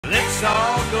Let's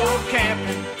all go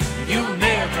camping. You'll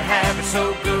never have it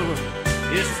so good.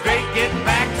 It's great getting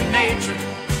back to nature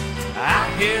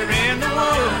out here in the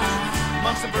woods,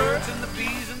 amongst the birds and the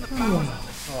bees and the flowers.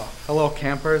 Hello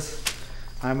campers,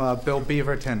 I'm Bill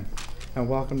Beaverton and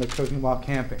welcome to Cooking While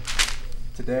Camping.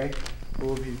 Today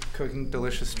we'll be cooking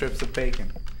delicious strips of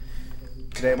bacon.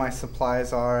 Today my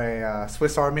supplies are a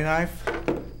Swiss Army knife,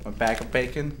 a bag of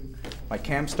bacon, my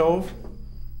camp stove,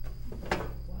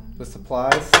 the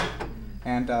supplies,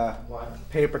 and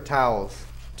paper towels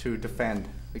to defend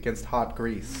against hot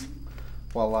grease.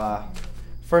 Well,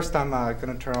 first I'm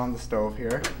going to turn on the stove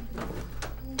here.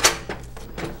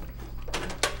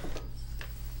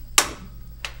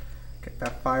 Get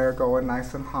that fire going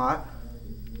nice and hot.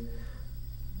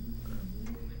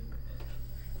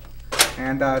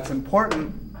 And it's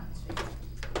important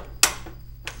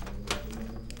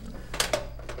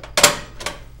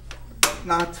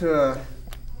not to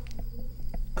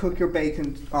cook your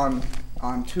bacon on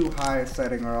too high a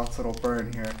setting or else it'll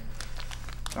burn here.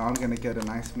 So I'm gonna get a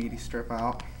nice meaty strip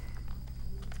out.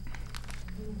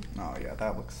 Oh yeah,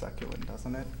 that looks succulent,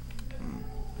 doesn't it?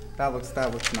 That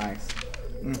looks nice.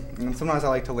 And sometimes I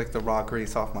like to lick the raw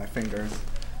grease off my fingers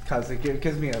because it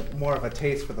gives me more of a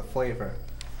taste for the flavor.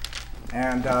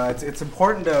 And it's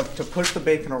important to push the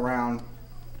bacon around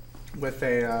with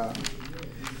a,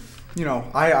 you know,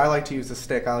 I like to use a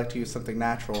stick. I like to use something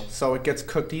natural, so it gets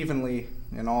cooked evenly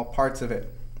in all parts of it.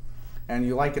 And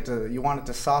you want it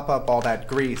to sop up all that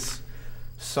grease,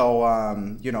 so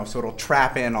you know, so it'll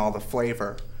trap in all the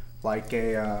flavor, like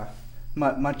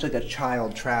much like a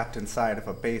child trapped inside of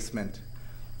a basement.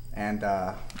 And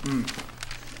that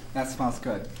smells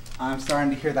good. I'm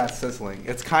starting to hear that sizzling.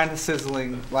 It's kind of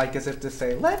sizzling, like as if to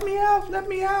say, "Let me out, let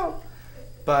me out."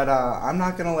 But I'm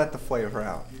not gonna let the flavor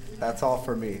out. That's all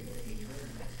for me.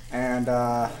 And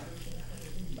I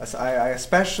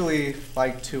especially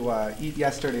like to eat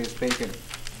yesterday's bacon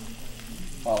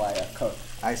while I cook.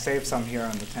 I saved some here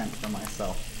in the tent for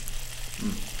myself.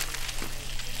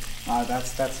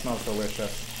 That smells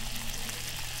delicious.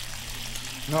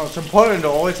 No, it's important to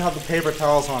always have the paper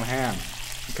towels on hand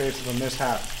in case of a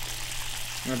mishap.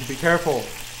 You have to be careful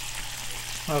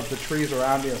of the trees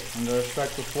around you and the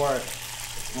respective forest.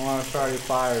 You don't want to start any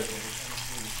fires.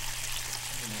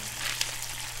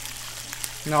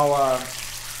 You know,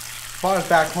 if I was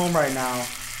back home right now,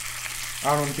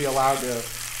 I wouldn't be allowed to,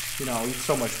 you know, eat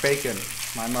so much bacon.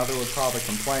 My mother would probably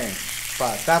complain.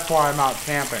 But that's why I'm out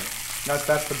camping. That's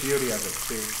the beauty of it,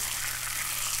 see.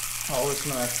 Oh,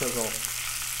 listen to that sizzle.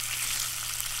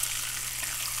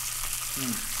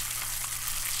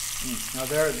 Now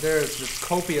there's just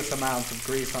copious amounts of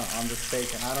grease on this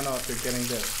bacon. I don't know if you're getting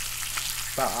this,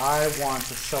 but I want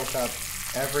to soak up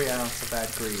every ounce of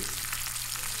that grease.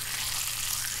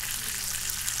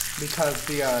 Because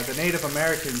the Native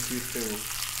Americans used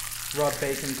to rub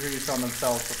bacon grease on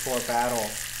themselves before battle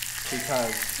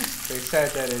because they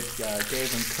said that it gave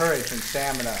them courage and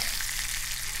stamina.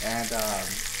 And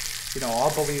you know,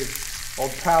 I'll believe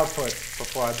old Proudfoot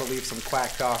before I believe some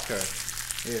quack doctor,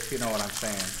 if you know what I'm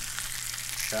saying.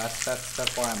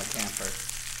 That's why I'm a camper.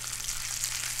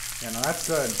 You know, that's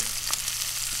good.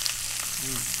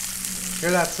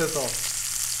 Hear that sizzle?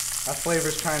 That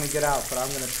flavor's trying to get out, but I'm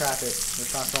gonna trap it.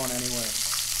 It's not going anywhere.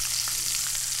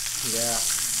 Yeah.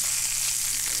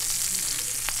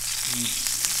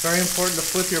 Very important to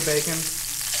flip your bacon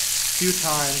a few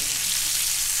times.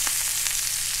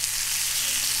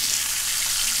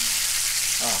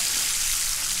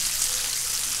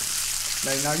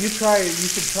 Now you should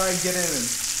try and get in and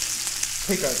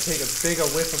take as big a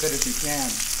whiff of it as you can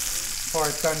before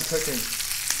it's done cooking,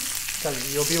 because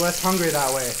you'll be less hungry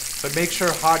that way. But make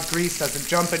sure hot grease doesn't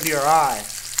jump into your eye.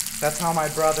 That's how my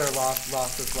brother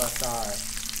lost his left eye.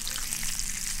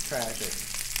 Tragic.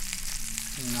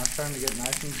 Now it's starting to get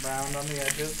nice and browned on the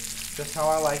edges, just how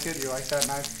I like it. You like that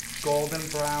nice golden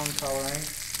brown coloring.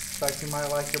 It's like you might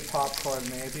like your popcorn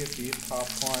maybe, if you eat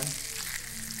popcorn.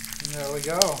 And there we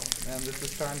go. And this is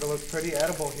starting to look pretty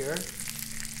edible here.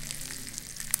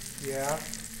 Yeah.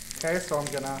 Okay, so I'm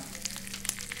gonna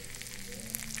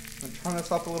turn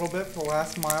this up a little bit for the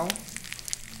last mile.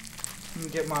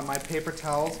 And get my paper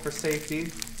towels for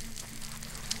safety.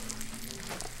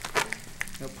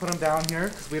 Put them down here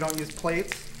because we don't use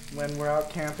plates when we're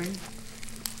out camping.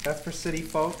 That's for city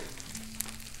folk.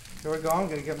 Here we go. I'm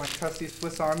gonna get my trusty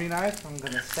Swiss Army knife. I'm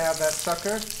gonna stab that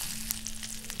sucker.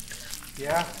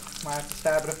 Yeah. Might have to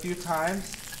stab it a few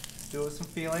times. Do it with some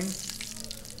feeling.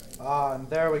 And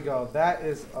there we go. That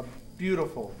is a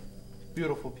beautiful,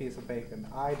 beautiful piece of bacon.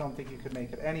 I don't think you could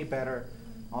make it any better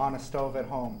on a stove at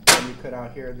home than you could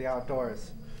out here in the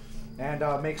outdoors.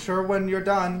 And make sure when you're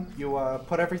done, you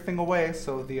put everything away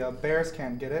so the bears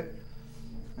can't get it.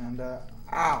 And,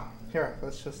 here,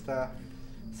 let's just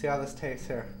see how this tastes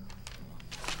here.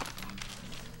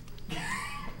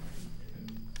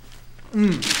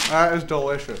 That is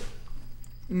delicious.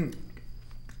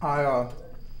 I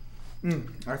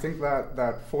think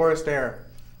that forest air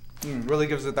really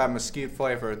gives it that mesquite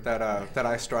flavor that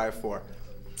I strive for.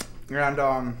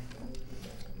 And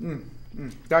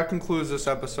that concludes this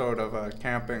episode of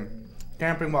camping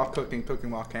while cooking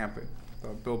while camping.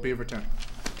 Bill Beaverton.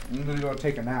 I'm gonna go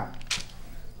take a nap.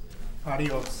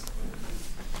 Adios.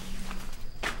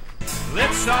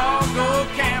 Let's all go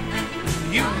camping.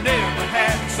 You never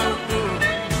had it so good.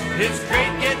 It's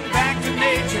great getting back to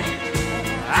nature.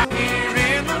 Out here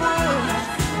in the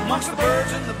woods, amongst the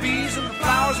birds and the bees and the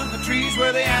flowers and the trees,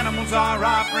 where the animals are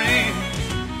our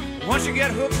friends. Once you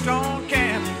get hooked on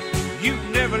camping, you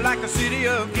never like the city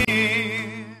again.